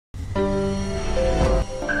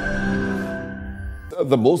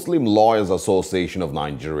The Muslim Lawyers Association of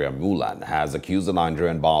Nigeria, MULAN, has accused the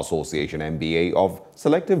Nigerian Bar Association, NBA, of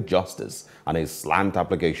selective justice and a slant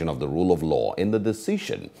application of the rule of law in the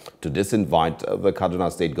decision to disinvite the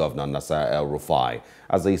Kaduna State Governor Nasser El-Rufai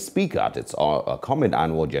as a speaker at its common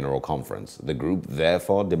annual general conference. The group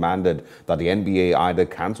therefore demanded that the NBA either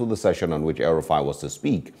cancel the session on which El-Rufai was to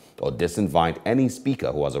speak or disinvite any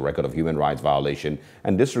speaker who has a record of human rights violation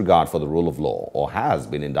and disregard for the rule of law or has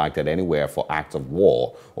been indicted anywhere for acts of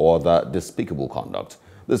war or other despicable conduct.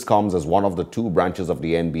 This comes as one of the two branches of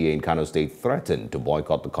the NBA in Kano State threatened to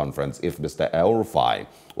boycott the conference if Mr. El-Rufai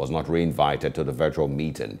was not re-invited to the virtual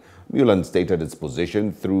meeting. Mulan stated its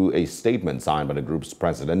position through a statement signed by the group's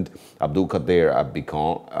president, Abdul Qadir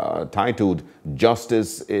Abikan, titled,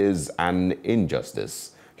 "Justice is an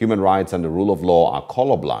Injustice. Human rights and the rule of law are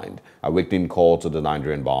colorblind," a victim call to the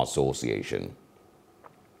Nigerian Bar Association.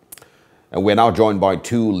 And we're now joined by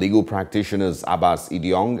two legal practitioners, Abbas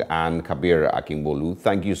Idiong and Kabir Akingbolu.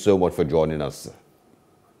 Thank you so much for joining us.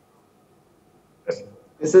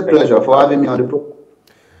 It's a pleasure for having me on the program.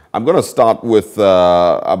 I'm going to start with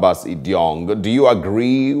Abbas Idiong. Do you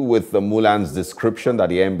agree with the Mulan's description that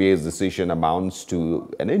the NBA's decision amounts to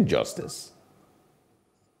an injustice?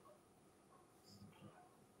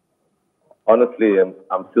 Honestly,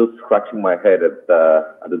 I'm still scratching my head at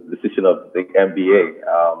the decision of the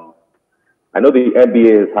NBA. I know the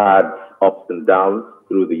NBA has had ups and downs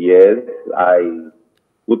through the years. I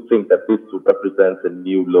would think that this would represent a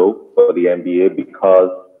new low for the NBA because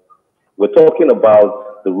we're talking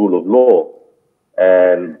about the rule of law,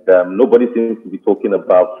 and nobody seems to be talking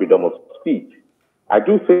about freedom of speech. I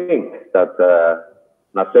do think that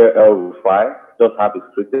Nasser El-Rufai does have his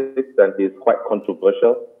critics, and he's quite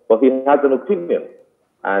controversial, but he has an opinion,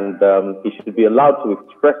 and he should be allowed to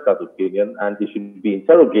express that opinion, and he should be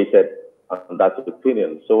interrogated on that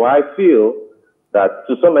opinion. So I feel that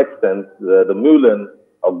to some extent, the Mulan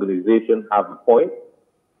organization have a point.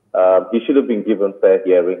 He should have been given fair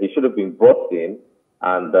hearing. He should have been brought in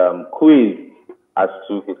and quizzed as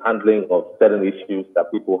to his handling of certain issues that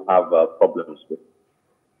people have problems with.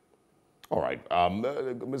 All right.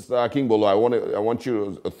 Mr. Akingbolu, I want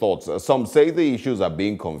your thoughts. Some say the issues are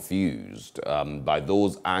being confused by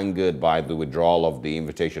those angered by the withdrawal of the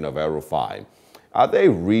invitation of El-Rufai. Are they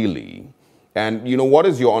really? And, what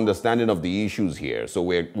is your understanding of the issues here? So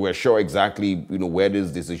we're sure exactly, where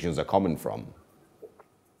these decisions are coming from.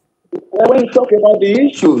 When you talk about the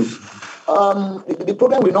issues, the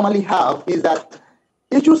problem we normally have is that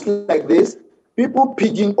issues like this, people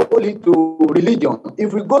pigeonhole it to religion.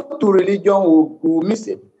 If we go to religion, we'll miss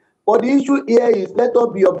it. But the issue here is let us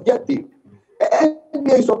be objective.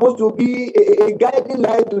 NBA is supposed to be a guiding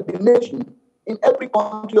light to the nation in every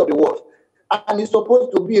country of the world. And it's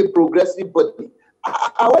supposed to be a progressive body.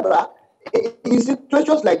 However, in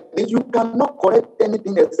situations like this, you cannot correct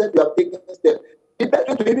anything except you have taken steps. The best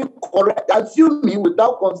way to even correct, assuming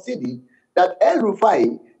without conceding that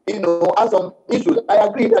El-Rufai, has some issues. I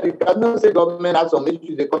agree that the Kaduna State government has some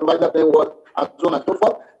issues, the controversial word, and so on and so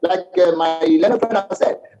forth, like my learned friend has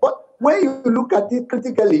said. But when you look at it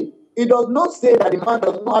critically, it does not say that the man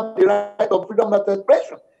does not have the right of freedom of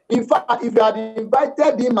expression. In fact, if you had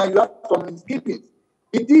invited him and you have some misgivings,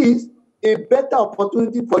 it is a better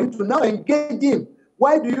opportunity for you to now engage him.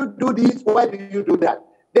 Why do you do this? Why do you do that?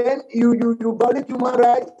 Then you violate human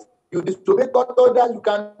rights, you disobey court orders, you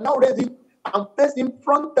can now raise it and face him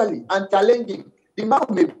frontally and challenge him. The man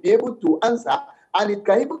may be able to answer, and it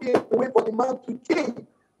can even be a way for the man to change.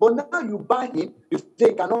 But now you ban him, you say,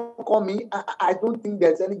 "You cannot call me." I don't think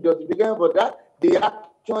there's any justification for that. The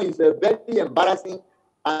action is very embarrassing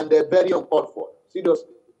and very uncalled for. Seriously.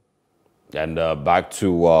 And back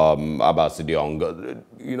to Abbas Idiong,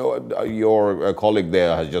 your colleague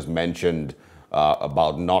there has just mentioned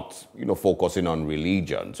about not, focusing on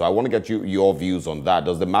religion. So I want to get your views on that.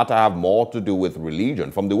 Does the matter have more to do with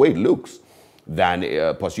religion, from the way it looks, than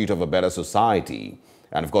pursuit of a better society?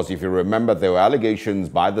 And of course, if you remember, there were allegations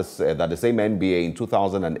by that the same NBA in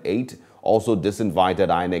 2008 also disinvited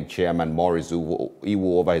INEC chairman Morris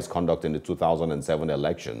Iwu over his conduct in the 2007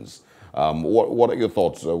 elections. What are your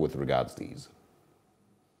thoughts with regards to these?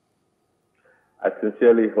 I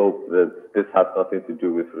sincerely hope that this has nothing to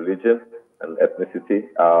do with religion and ethnicity.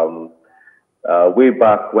 Way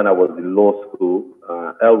back when I was in law school,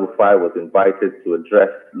 El-Rufai was invited to address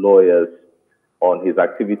lawyers on his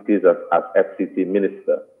activities as FCT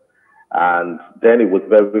minister. And then it was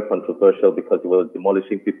very controversial because he was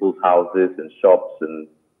demolishing people's houses and shops and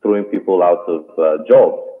throwing people out of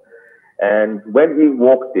jobs. And when he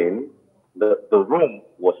walked in, the room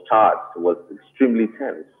was charged, was extremely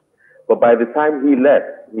tense. But by the time he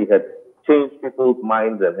left, he had changed people's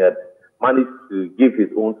minds and had managed to give his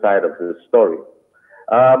own side of the story.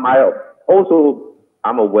 I also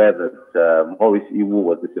am aware that Maurice Iwu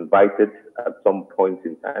was disinvited at some point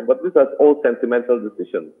in time, but these are all sentimental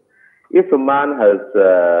decisions. If a man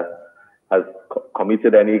has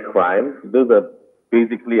committed any crime, those are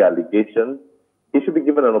basically allegations. He should be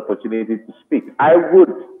given an opportunity to speak. I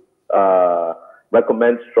would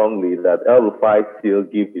recommend strongly that El Rufai still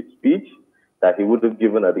give his speech that he would have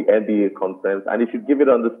given at the NBA conference, and he should give it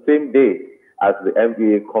on the same day as the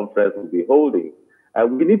NBA conference will be holding.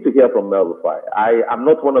 We need to hear from El Rufai. I am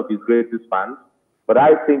not one of his greatest fans, but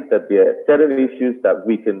I think that there are certain issues that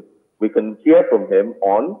we can hear from him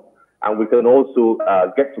on, and we can also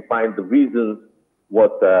get to find the reasons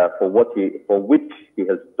for which he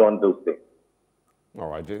has done those things. All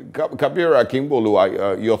right. Kabir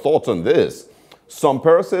Akimbolu, your thoughts on this? Some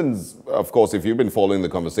persons, of course, if you've been following the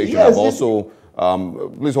conversation, yes, have also,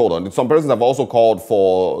 please hold on. Some persons have also called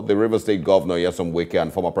for the River State Governor, Wike,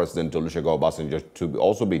 and former President Olusegun Obasanjo to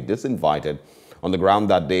also be disinvited on the ground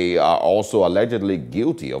that they are also allegedly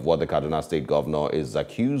guilty of what the Kaduna State Governor is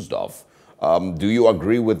accused of. Do you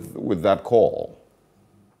agree with that call?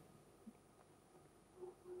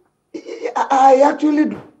 I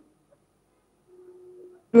actually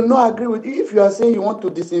do not agree with you if you are saying you want to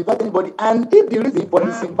disinvite anybody, and if the reason for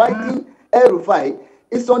disinviting El Rufai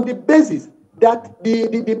is on the basis that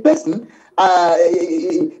the person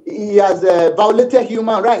he has violated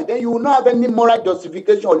human rights, then you will not have any moral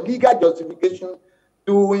justification or legal justification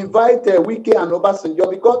to invite Wike and Obasanjo,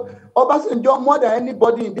 because Obasanjo, more than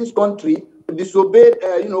anybody in this country, disobeyed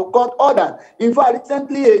court order. In fact,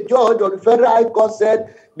 recently a judge of the Federal High Court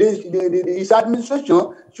said his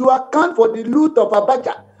administration should account for the loot of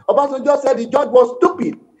Abacha. Obasanjo said the judge was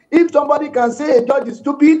stupid. If somebody can say a judge is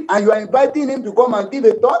stupid and you are inviting him to come and give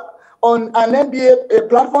a talk on an NBA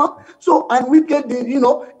platform, so and we get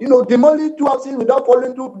demolish 2 houses without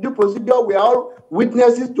following through the procedure, we are all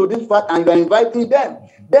witnesses to this fact, and you are inviting them.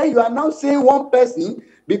 Then you are now saying one person,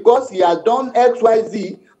 because he has done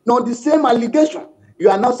XYZ, not the same allegation, you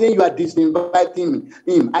are now saying you are disinviting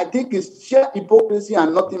him. I think it's sheer hypocrisy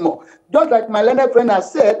and nothing more. Just like my learned friend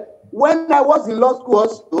has said, when I was in law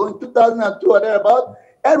school in 2002 or thereabout,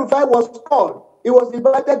 El Rufai was called. He was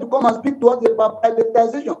invited to come and speak to us about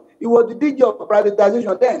privatization. He was the DJ of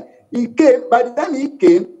privatization then. He came. By the time he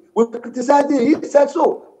came, we criticized him. He said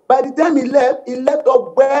so. By the time he left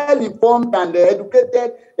us well-informed and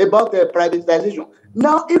educated about privatization.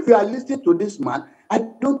 Now, if you are listening to this man, I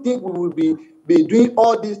don't think we will be doing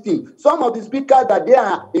all these things. Some of the speakers that they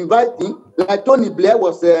are inviting, like Tony Blair,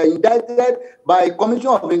 was indicted by a commission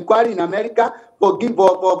of inquiry in America for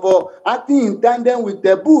acting in tandem with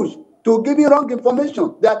Bush to give you wrong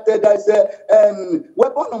information that there is a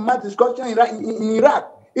weapon of mass destruction in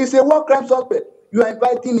Iraq. He's a war crime suspect. You are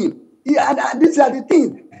inviting him. And these are the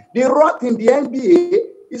things. The rot in the NBA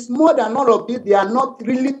is more than all of this. They are not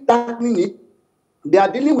really tackling it. They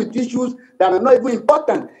are dealing with issues that are not even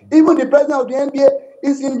important. Even the president of the NBA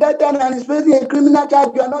is indicted and is facing a criminal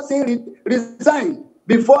charge. You are not saying resign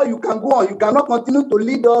before you can go on. You cannot continue to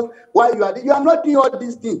lead us while you are there. You are not doing all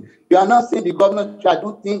these things. You are not saying the governor. I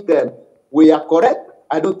don't think we are correct.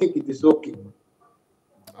 I don't think it is okay.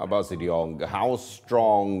 Abbas Idiong, how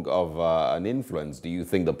strong of an influence do you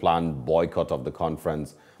think the planned boycott of the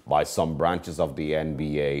conference by some branches of the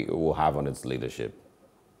NBA will have on its leadership?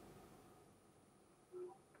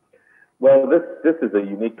 Well, this is a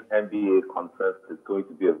unique NBA conference. It's going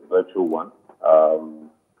to be a virtual one.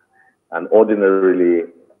 And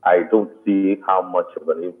ordinarily, I don't see how much of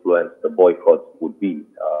an influence the boycott would be.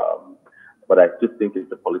 But I just think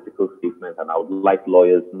it's a political statement, and I would like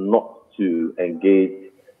lawyers not to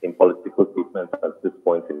engage in political statements at this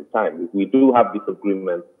point in time. If we do have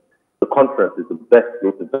disagreements, the conference is the best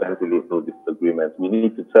place to ventilate those disagreements. We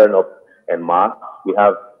need to turn up en masse. We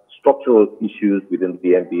have structural issues within the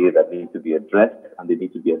NBA that need to be addressed, and they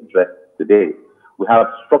need to be addressed today. We have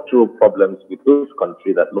structural problems with those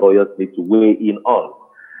countries that lawyers need to weigh in on.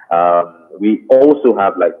 We also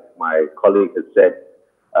have, like my colleague has said,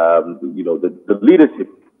 the leadership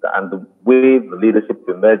and the way the leadership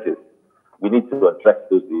emerges. We need to address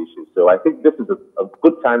those issues. So I think this is a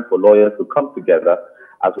good time for lawyers to come together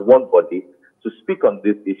as one body to speak on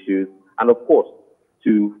these issues, and of course,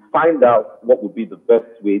 to find out what would be the best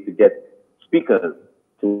way to get speakers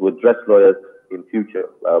to address lawyers in future.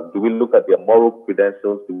 Do we look at their moral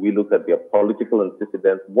credentials? Do we look at their political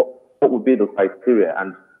antecedents? What would be the criteria?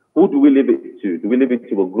 And who do we leave it to? Do we leave it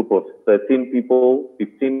to a group of 13 people,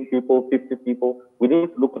 15 people, 50 people? We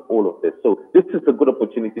need to look at all of this. So this is a good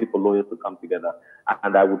opportunity for lawyers to come together.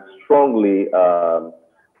 And I would strongly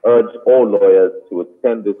urge all lawyers to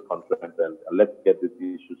attend this conference and let's get this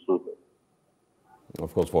issue sorted.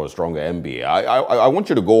 Of course, for a stronger MBA. I want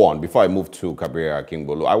you to go on before I move to Kabir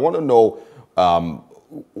Akingbolu. I want to know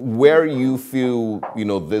where you feel,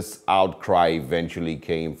 this outcry eventually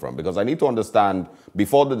came from, because I need to understand,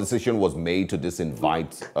 before the decision was made to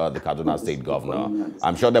disinvite the Kaduna State Governor,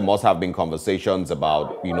 I'm sure there must have been conversations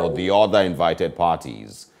about, the other invited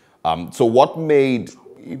parties. So what made,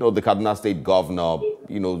 the Kaduna State Governor,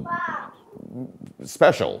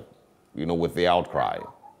 special, with the outcry?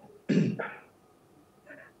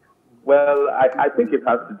 Well, I think it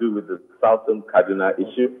has to do with the Southern Kaduna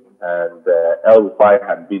issue. And El-Rufai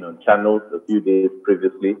had been on channels a few days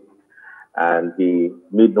previously, and he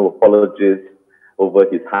made no apologies over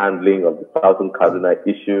his handling of the Southern Kaduna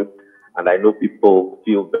issue. And I know people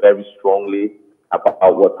feel very strongly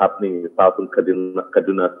about what's happening in Southern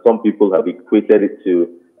Kaduna. Some people have equated it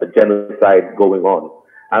to a genocide going on.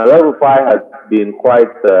 And El-Rufai has been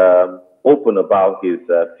quite open about his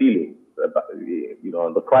feelings about,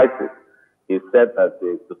 on the crisis. He said that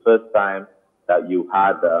it's the first time that you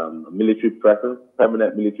had a military presence,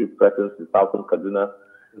 permanent military presence in Southern Kaduna,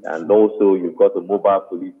 and also you've got a mobile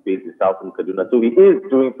police base in Southern Kaduna. So he is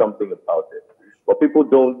doing something about it. But people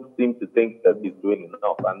don't seem to think that he's doing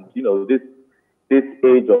enough. And, this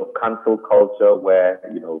age of cancel culture where,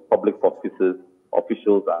 public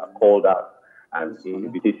officials are called out and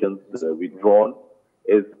invitations withdrawn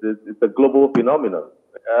is a global phenomenon.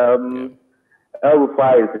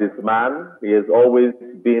 El-Rufai is his man. He has always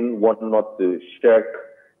been one not to shirk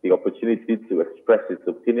the opportunity to express his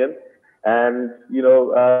opinion. And,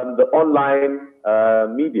 the online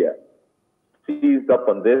media seized up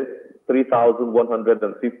on this.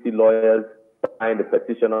 3,150 lawyers signed a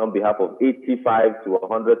petition on behalf of 85 to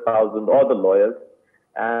 100,000 other lawyers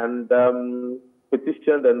and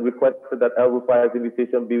petitioned and requested that El-Rufai's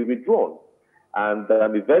invitation be withdrawn. And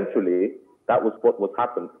eventually, that was what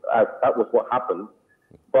happened.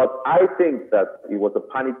 But I think that it was a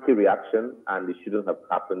panicky reaction and it shouldn't have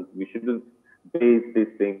happened. We shouldn't base these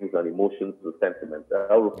things on emotions or sentiments.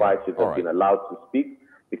 El-Rufai should have been allowed to speak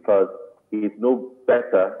because he is no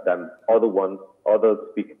better than other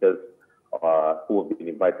speakers who have been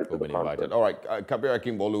invited to the conference. All right, Kabir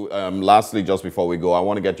Akingbolu, lastly, just before we go, I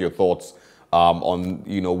want to get your thoughts on,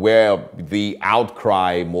 where the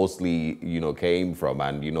outcry mostly, came from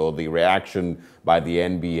and, the reaction by the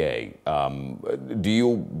NBA. Do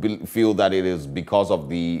you feel that it is because of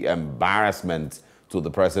the embarrassment to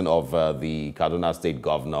the person of the Kaduna State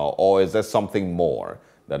Governor, or is there something more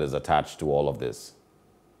that is attached to all of this?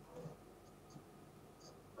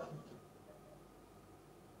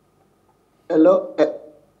 Hello.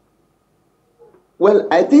 Well,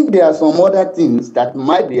 I think there are some other things that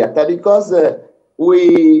might be attached because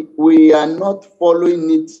we are not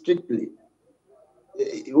following it strictly.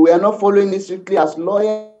 We are not following it strictly as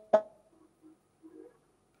lawyers.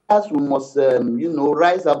 We must,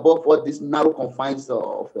 rise above all these narrow confines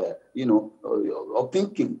of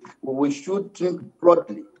thinking. We should think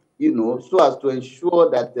broadly, so as to ensure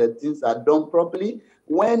that things are done properly.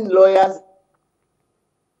 When lawyers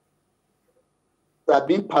are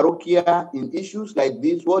being parochial in issues like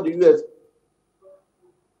this, what do you expect?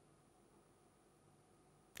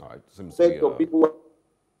 All right,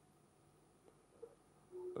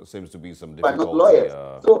 seems to be some difficulty. Not lawyers.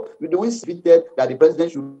 So do we speak that the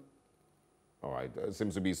president should? All right, there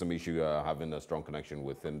seems to be some issue having a strong connection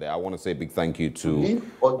within there. I want to say a big thank you to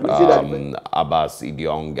Abbas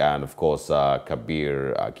Idiong and, of course,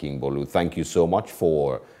 Kabir Akingbolu. Thank you so much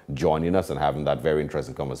for joining us and having that very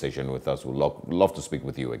interesting conversation with us. We'd love to speak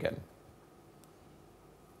with you again.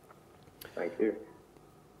 Thank you.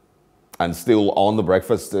 And still on the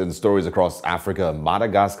breakfast and stories across Africa,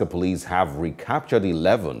 Madagascar police have recaptured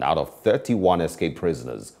 11 out of 31 escaped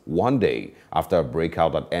prisoners 1 day after a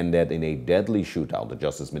breakout that ended in a deadly shootout, the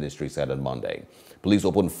Justice Ministry said on Monday. Police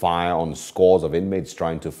opened fire on scores of inmates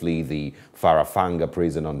trying to flee the Farafanga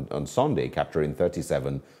prison on Sunday, capturing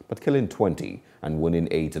 37 but killing 20 and wounding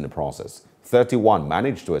 8 in the process. 31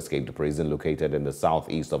 managed to escape the prison located in the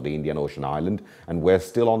southeast of the Indian Ocean island and were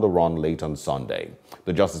still on the run late on Sunday.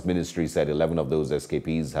 The Justice Ministry said 11 of those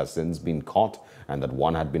escapees has since been caught and that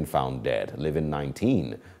one had been found dead, leaving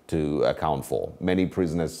 19 to account for. Many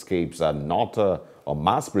prison escapes are not, or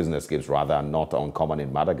mass prison escapes rather, are not uncommon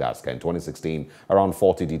in Madagascar. In 2016, around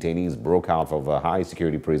 40 detainees broke out of a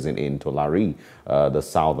high-security prison in Tolari, the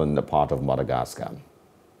southern part of Madagascar.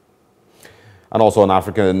 And also on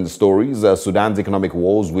African stories, Sudan's economic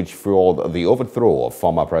woes, which fueled the overthrow of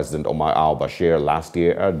former President Omar al-Bashir last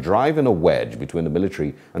year, are driving a wedge between the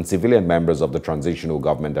military and civilian members of the transitional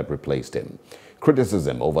government that replaced him.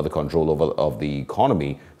 criticism over the control of the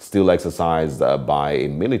economy still exercised by a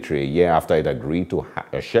military a year after it agreed to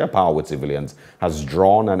share power with civilians has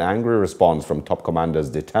drawn an angry response from top commanders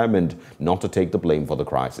determined not to take the blame for the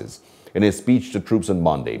crisis. In his speech to troops on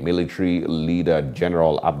Monday, military leader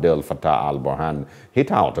General Abdel Fattah al-Burhan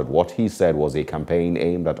hit out at what he said was a campaign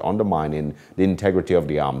aimed at undermining the integrity of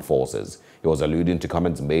the armed forces. He was alluding to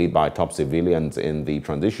comments made by top civilians in the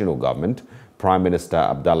transitional government, Prime Minister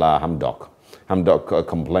Abdallah Hamdok. Hamdok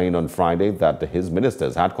complained on Friday that his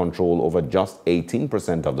ministers had control over just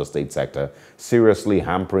 18% of the state sector, seriously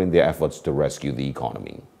hampering their efforts to rescue the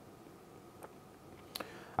economy.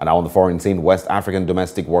 And now on the foreign scene, West African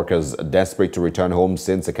domestic workers desperate to return home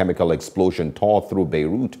since a chemical explosion tore through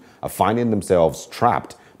Beirut are finding themselves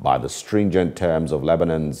trapped by the stringent terms of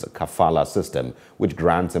Lebanon's kafala system, which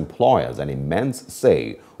grants employers an immense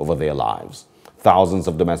say over their lives. Thousands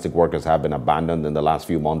of domestic workers have been abandoned in the last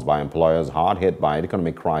few months by employers hard hit by an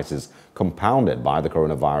economic crisis compounded by the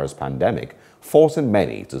coronavirus pandemic, forcing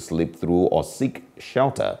many to sleep through or seek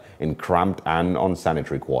shelter in cramped and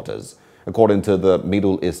unsanitary quarters. According to the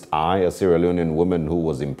Middle East Eye, a Sierra Leonean woman who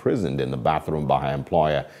was imprisoned in the bathroom by her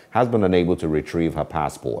employer has been unable to retrieve her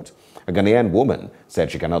passport. A Ghanaian woman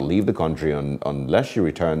said she cannot leave the country unless she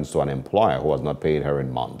returns to an employer who has not paid her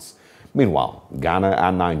in months. Meanwhile, Ghana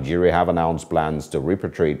and Nigeria have announced plans to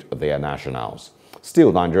repatriate their nationals.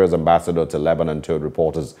 Still, Nigeria's ambassador to Lebanon told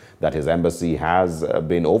reporters that his embassy has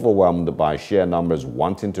been overwhelmed by sheer numbers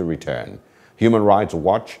wanting to return. Human Rights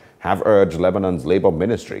Watch have urged Lebanon's labor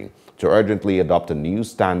ministry to urgently adopt a new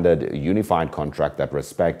standard unified contract that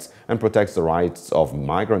respects and protects the rights of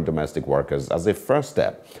migrant domestic workers as a first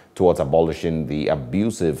step towards abolishing the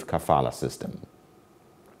abusive kafala system.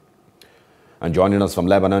 And joining us from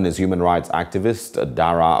Lebanon is human rights activist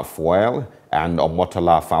Dara Fouel and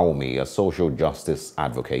Omotola Fawumi, a social justice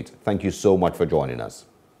advocate. Thank you so much for joining us.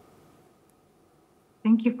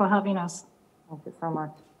 Thank you for having us. Thank you so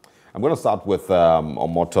much. I'm going to start with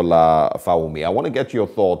Omotola Fawumi. I want to get your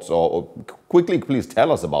thoughts, or quickly please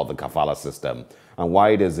tell us about the kafala system and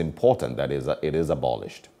why it is important that it is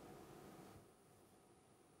abolished.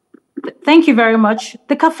 Thank you very much.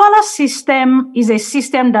 The kafala system is a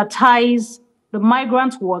system that ties the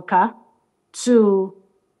migrant worker to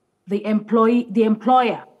the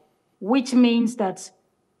employer, which means that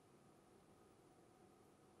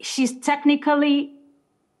she's technically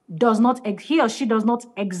he or she does not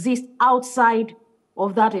exist outside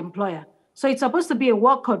of that employer. So it's supposed to be a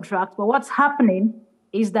work contract, but what's happening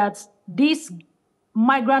is that these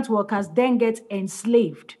migrant workers then get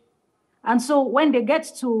enslaved. And so when they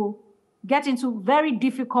get into very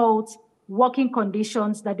difficult working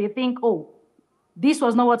conditions that they think, oh, this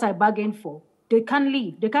was not what I bargained for, they can't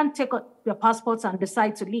leave. They can't take their passports and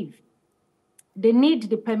decide to leave. They need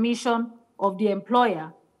the permission of the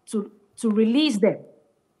employer to release them.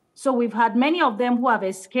 So we've had many of them who have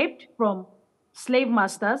escaped from slave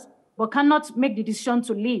masters, but cannot make the decision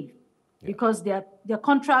to leave because their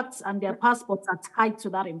contracts and their passports are tied to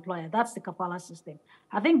that employer. That's the kafala system.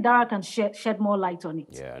 I think Dara can shed more light on it.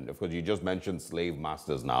 Yeah, and of course, you just mentioned slave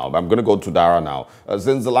masters now. I'm going to go to Dara now.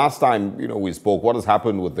 Since the last time we spoke, what has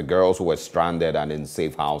happened with the girls who were stranded and in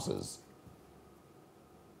safe houses?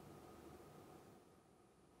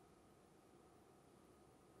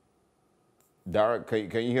 Dara,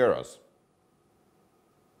 can you hear us?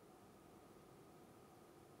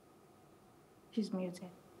 She's muted.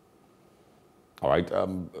 All right.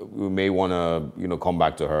 We may want to, come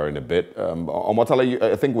back to her in a bit. Omotola,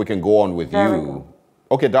 I think we can go on with you.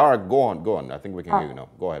 Okay, Dara, go on. I think we can hear you now.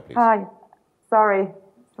 Go ahead, please. Hi. Sorry,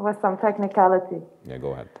 there was some technicality. Yeah,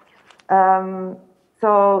 go ahead.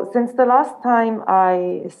 So since the last time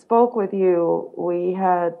I spoke with you, we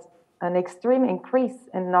had an extreme increase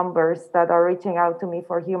in numbers that are reaching out to me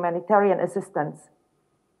for humanitarian assistance.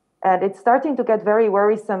 And it's starting to get very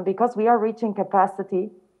worrisome because we are reaching capacity.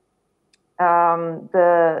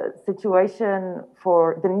 The situation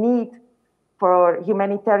for the need for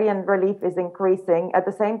humanitarian relief is increasing. At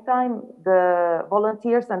the same time, the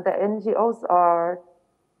volunteers and the NGOs are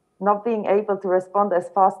not being able to respond as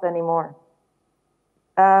fast anymore.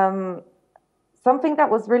 Something that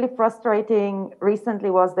was really frustrating recently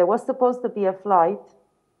was there was supposed to be a flight.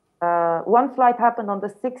 One flight happened on the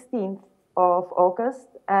 16th of August,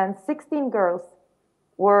 and 16 girls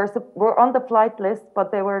were on the flight list,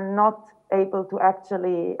 but they were not able to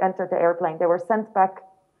actually enter the airplane. They were sent back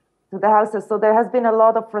to the houses. So there has been a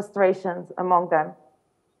lot of frustrations among them.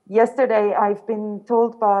 Yesterday, I've been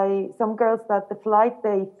told by some girls that the flight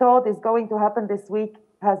they thought is going to happen this week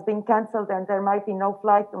has been canceled and there might be no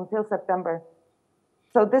flight until September.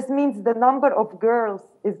 So this means the number of girls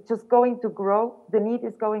is just going to grow, the need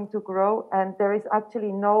is going to grow, and there is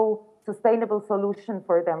actually no sustainable solution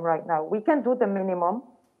for them right now. We can do the minimum,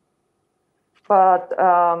 but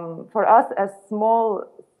for us as small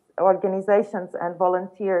organizations and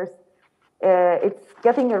volunteers, it's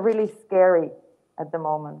getting really scary at the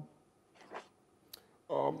moment.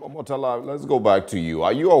 Omotala, let's go back to you.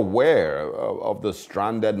 Are you aware of the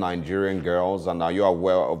stranded Nigerian girls, and are you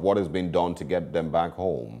aware of what has been done to get them back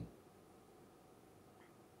home?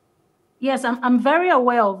 Yes, I'm very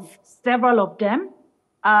aware of several of them,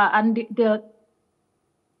 and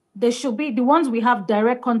there should be the ones we have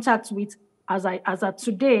direct contact with as of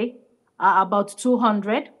today are about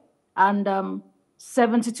 200, and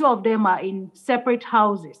 72 of them are in separate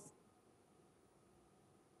houses.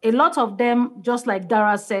 A lot of them, just like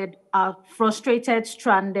Dara said, are frustrated,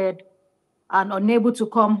 stranded, and unable to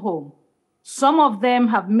come home. Some of them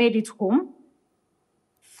have made it home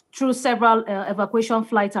through several evacuation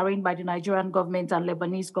flights arranged by the Nigerian government and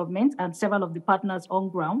Lebanese government and several of the partners on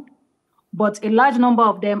ground. But a large number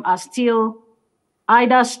of them are still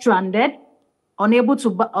either stranded, unable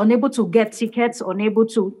to get tickets, unable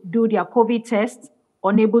to do their COVID tests,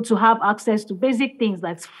 unable to have access to basic things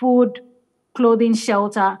like food, clothing,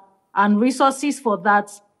 shelter, and resources for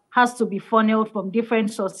that has to be funneled from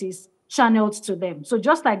different sources, channeled to them. So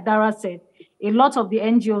just like Dara said, a lot of the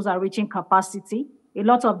NGOs are reaching capacity. A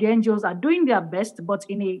lot of the NGOs are doing their best, but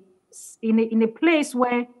in a place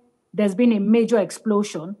where there's been a major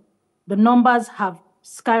explosion, the numbers have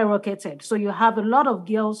skyrocketed. So you have a lot of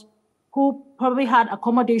girls who probably had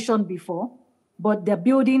accommodation before, but their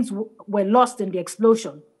buildings were lost in the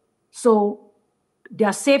explosion. So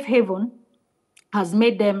their safe haven has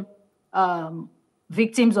made them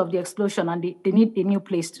victims of the explosion, and they need a new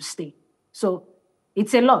place to stay. So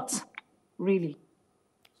it's a lot, really.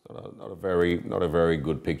 Not a very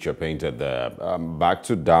good picture painted there. Back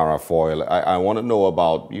to Dara Foyle. I want to know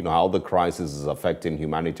about how the crisis is affecting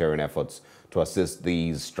humanitarian efforts to assist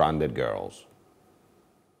these stranded girls.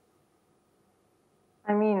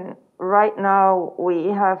 I mean, right now we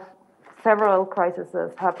have several crises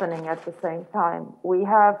happening at the same time. We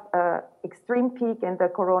have an extreme peak in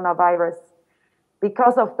the coronavirus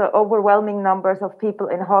because of the overwhelming numbers of people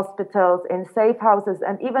in hospitals, in safe houses,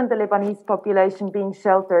 and even the Lebanese population being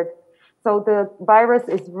sheltered. So the virus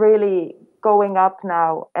is really going up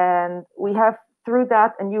now. And we have, through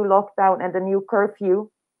that, a new lockdown and a new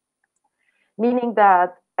curfew, meaning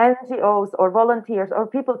that NGOs or volunteers or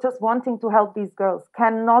people just wanting to help these girls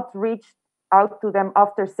cannot reach out to them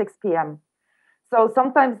after 6 p.m. So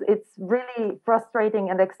sometimes it's really frustrating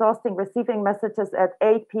and exhausting receiving messages at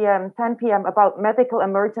 8 p.m., 10 p.m. about medical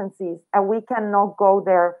emergencies, and we cannot go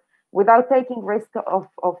there without taking risk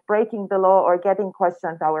of breaking the law or getting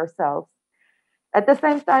questioned ourselves. At the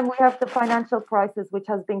same time, we have the financial crisis, which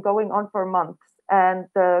has been going on for months, and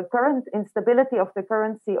the current instability of the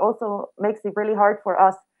currency also makes it really hard for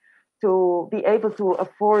us to be able to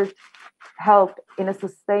afford help in a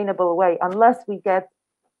sustainable way unless we get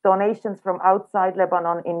donations from outside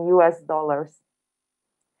Lebanon in US dollars.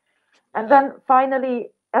 And then finally,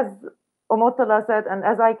 as Omotola said, and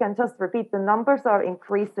as I can just repeat, the numbers are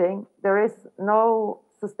increasing. There is no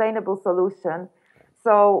sustainable solution.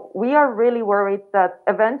 So we are really worried that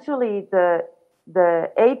eventually the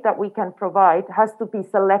aid that we can provide has to be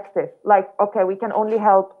selective. Like, okay, we can only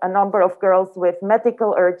help a number of girls with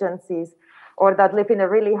medical urgencies or that live in a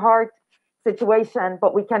really hard situation,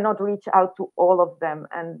 but we cannot reach out to all of them.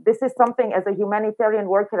 And this is something as a humanitarian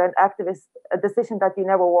worker and activist, a decision that you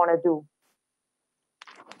never want to do.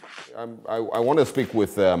 I want to speak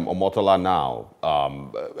with Omotola now.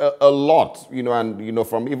 A lot, and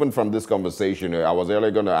from from this conversation, I was earlier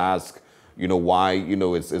going to ask, why,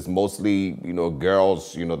 it's mostly,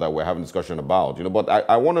 girls, that we're having discussion about, but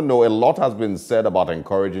I want to know, a lot has been said about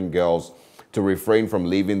encouraging girls to refrain from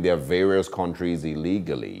leaving their various countries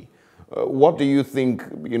illegally. What do you think,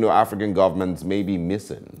 African governments may be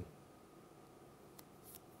missing?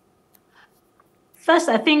 First,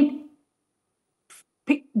 I think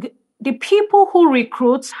the people who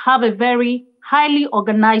recruit have a very highly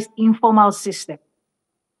organized informal system.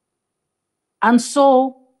 And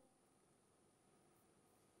so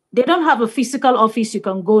they don't have a physical office you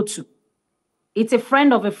can go to. It's a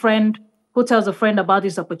friend of a friend who tells a friend about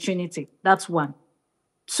this opportunity. That's one.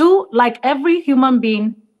 Two, like every human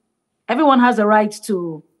being, everyone has a right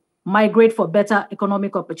to migrate for better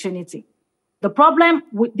economic opportunity. The problem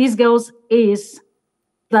with these girls is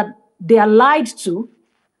that they are lied to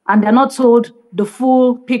and they're not told the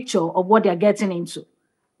full picture of what they're getting into.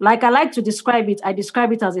 Like I like to describe it, I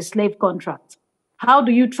describe it as a slave contract. How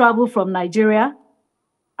do you travel from Nigeria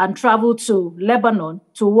and travel to Lebanon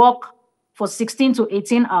to work for 16 to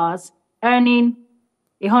 18 hours, earning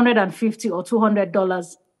 $150 or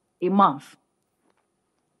 $200 a month.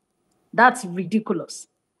 That's ridiculous.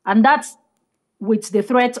 And that's with the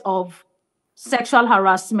threat of sexual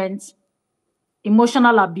harassment,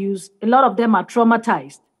 emotional abuse. A lot of them are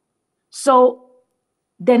traumatized. So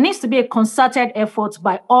there needs to be a concerted effort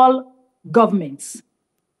by all governments.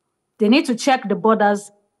 They need to check the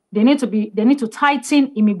borders. They need to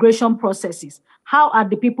tighten immigration processes. How are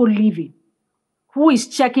the people living? Who is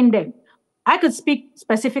checking them? I could speak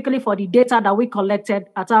specifically for the data that we collected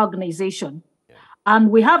at our organization. Yeah.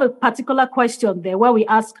 And we have a particular question there where we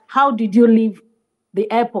ask, how did you leave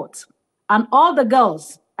the airport? And all the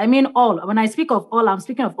girls, I mean all, when I speak of all, I'm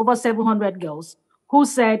speaking of over 700 girls who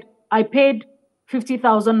said, I paid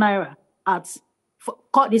 50,000 naira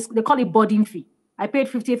they call it boarding fee. I paid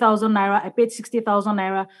 50,000 naira, I paid 60,000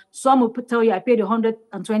 naira. Some will tell you I paid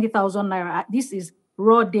 120,000 naira. This is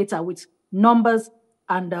raw data with numbers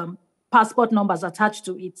and passport numbers attached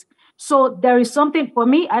to it. So there is something, for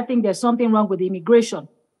me, I think there's something wrong with the immigration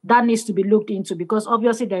that needs to be looked into, because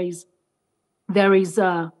obviously there is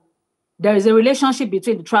a relationship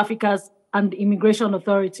between the traffickers and the immigration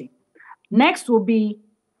authority. Next will be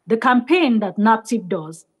the campaign that NAPTIP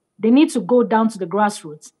does. They need to go down to the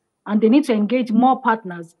grassroots and they need to engage more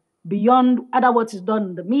partners beyond either what is done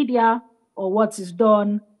in the media or what is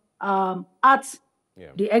done at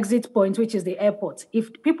the exit point, which is the airport.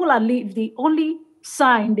 If people if the only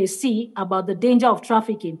sign they see about the danger of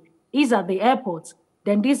trafficking is at the airport,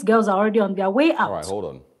 then these girls are already on their way out. All right, hold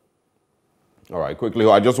on. All right, quickly,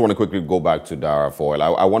 I just want to quickly go back to Dara Foyle.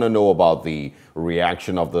 I want to know about the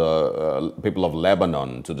reaction of the people of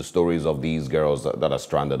Lebanon to the stories of these girls that are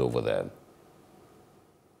stranded over there.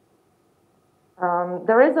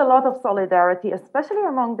 There is a lot of solidarity, especially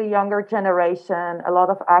among the younger generation, a lot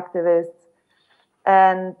of activists.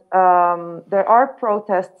 And there are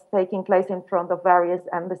protests taking place in front of various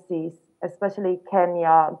embassies, especially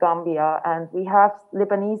Kenya, Gambia. And we have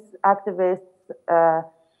Lebanese activists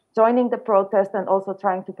joining the protest and also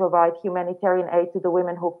trying to provide humanitarian aid to the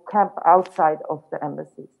women who camp outside of the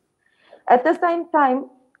embassies. At the same time,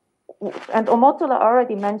 and Omotola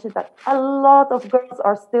already mentioned that a lot of girls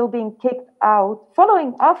are still being kicked out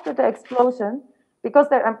following after the explosion because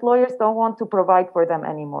their employers don't want to provide for them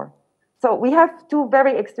anymore. So we have two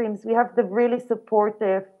very extremes. We have the really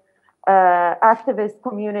supportive activist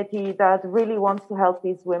community that really wants to help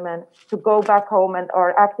these women to go back home and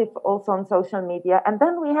are active also on social media. And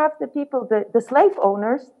then we have the people, the slave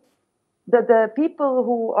owners, the people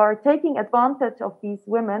who are taking advantage of these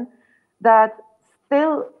women that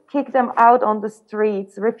still kick them out on the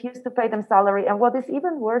streets, refuse to pay them salary. And what is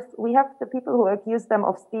even worse, we have the people who accuse them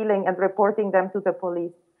of stealing and reporting them to the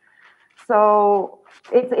police. So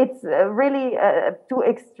it's really two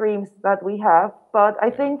extremes that we have. But I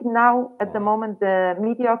think now, at the moment, the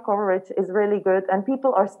media coverage is really good and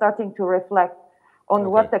people are starting to reflect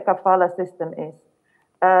on what the kafala system is.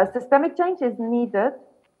 Systemic change is needed,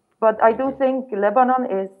 but I do think Lebanon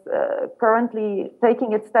is currently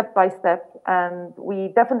taking it step by step, and we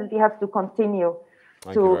definitely have to continue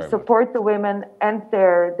to support the women and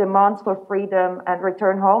their demands for freedom and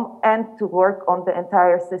return home, and to work on the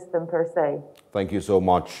entire system per se. Thank you so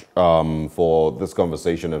much for this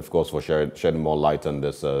conversation, and of course for shedding more light on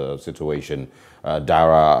this situation.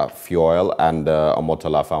 Dara Foyle and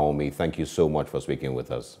Omotola Fawomi, thank you so much for speaking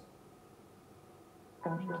with us.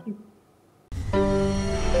 Thank you.